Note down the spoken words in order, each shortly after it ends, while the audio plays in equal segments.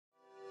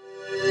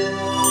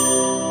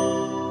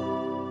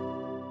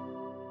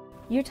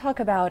You talk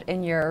about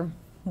in your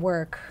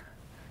work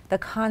the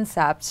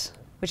concept,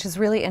 which is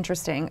really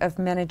interesting, of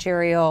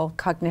managerial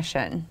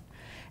cognition.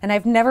 And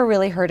I've never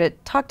really heard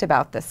it talked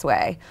about this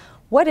way.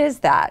 What is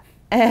that,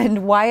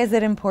 and why is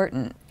it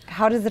important?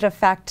 How does it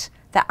affect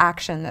the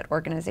action that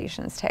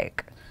organizations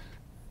take?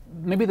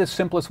 Maybe the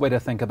simplest way to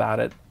think about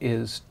it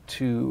is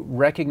to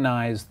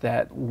recognize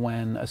that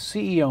when a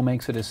CEO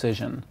makes a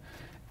decision,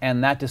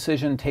 and that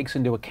decision takes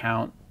into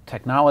account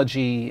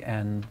technology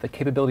and the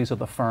capabilities of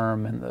the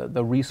firm and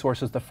the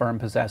resources the firm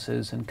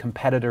possesses and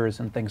competitors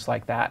and things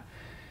like that,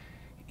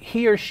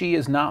 he or she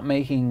is not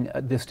making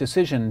this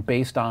decision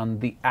based on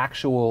the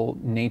actual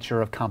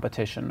nature of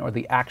competition or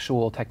the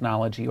actual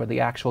technology or the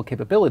actual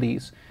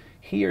capabilities.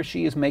 He or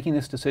she is making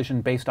this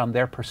decision based on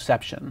their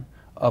perception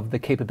of the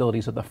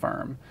capabilities of the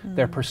firm,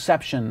 their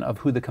perception of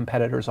who the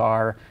competitors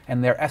are,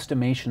 and their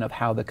estimation of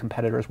how the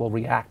competitors will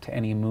react to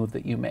any move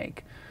that you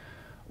make.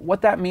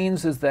 What that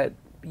means is that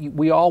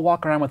we all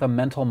walk around with a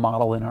mental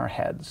model in our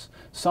heads,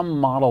 some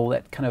model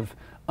that kind of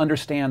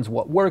understands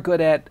what we're good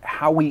at,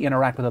 how we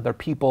interact with other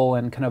people,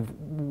 and kind of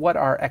what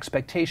our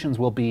expectations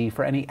will be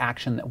for any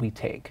action that we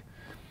take.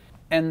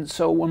 And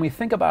so when we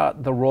think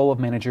about the role of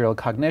managerial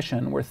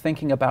cognition, we're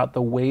thinking about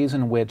the ways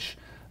in which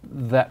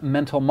that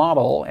mental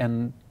model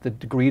and the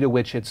degree to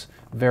which it's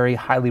very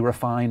highly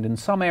refined in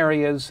some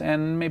areas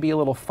and maybe a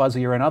little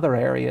fuzzier in other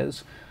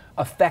areas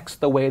affects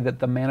the way that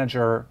the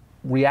manager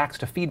reacts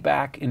to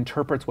feedback,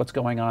 interprets what's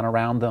going on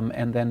around them,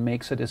 and then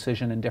makes a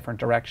decision in different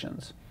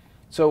directions.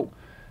 So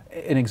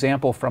an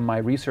example from my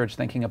research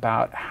thinking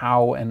about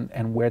how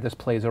and where this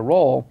plays a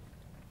role,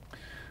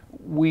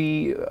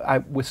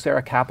 with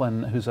Sarah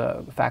Kaplan, who's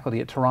a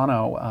faculty at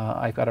Toronto,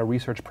 I've got a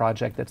research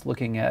project that's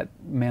looking at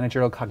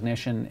managerial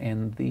cognition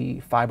in the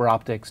fiber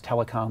optics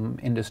telecom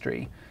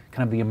industry,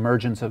 kind of the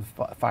emergence of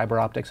fiber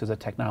optics as a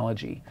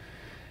technology.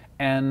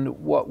 And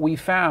what we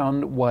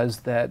found was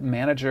that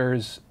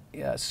managers,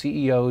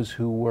 CEOs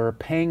who were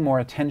paying more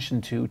attention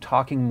to,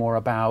 talking more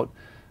about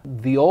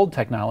the old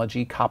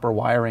technology, copper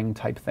wiring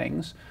type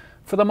things,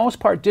 for the most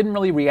part didn't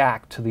really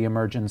react to the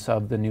emergence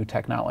of the new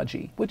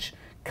technology, which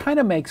kind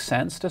of makes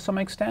sense to some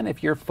extent.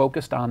 If you're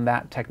focused on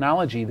that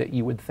technology, that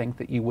you would think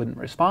that you wouldn't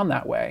respond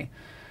that way.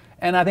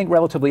 And I think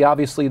relatively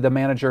obviously the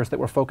managers that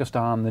were focused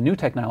on the new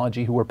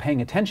technology, who were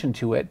paying attention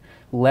to it,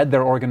 led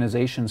their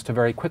organizations to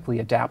very quickly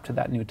adapt to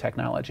that new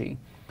technology.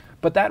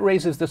 But that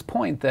raises this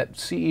point that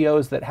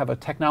CEOs that have a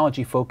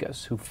technology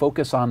focus, who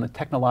focus on the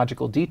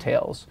technological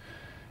details,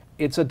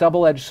 it's a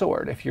double-edged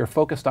sword. If you're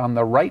focused on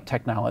the right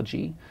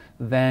technology,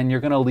 then you're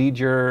going to lead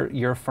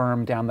your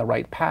firm down the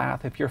right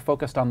path. If you're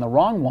focused on the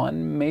wrong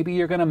one, maybe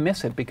you're going to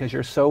miss it because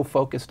you're so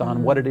focused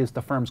on what it is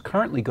the firm's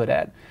currently good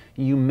at,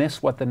 you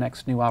miss what the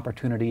next new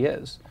opportunity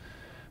is.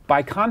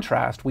 By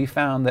contrast, we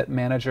found that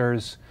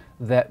managers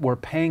that were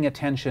paying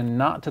attention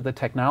not to the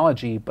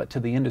technology but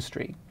to the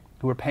industry,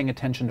 who were paying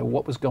attention to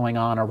what was going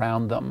on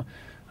around them,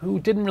 who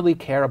didn't really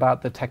care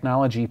about the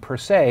technology per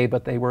se,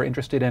 but they were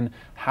interested in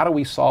how do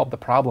we solve the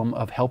problem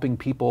of helping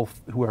people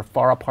who are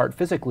far apart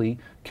physically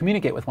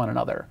communicate with one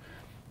another.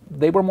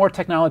 They were more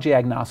technology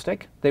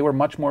agnostic. They were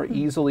much more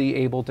easily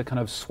able to kind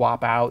of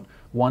swap out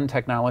one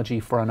technology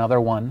for another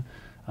one.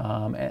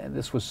 And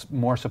this was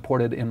more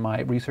supported in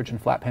my research in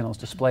flat panels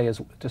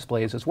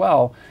displays as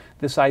well.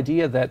 This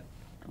idea that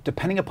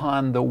depending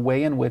upon the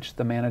way in which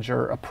the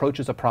manager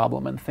approaches a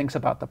problem and thinks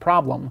about the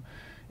problem,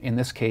 in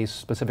this case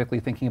specifically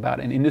thinking about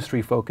an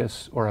industry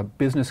focus or a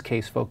business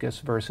case focus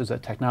versus a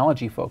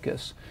technology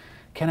focus,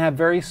 can have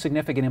very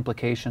significant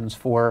implications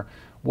for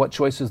what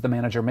choices the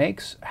manager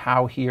makes,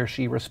 how he or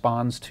she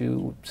responds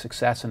to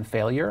success and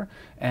failure,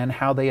 and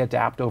how they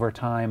adapt over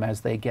time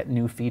as they get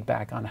new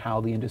feedback on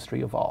how the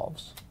industry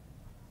evolves.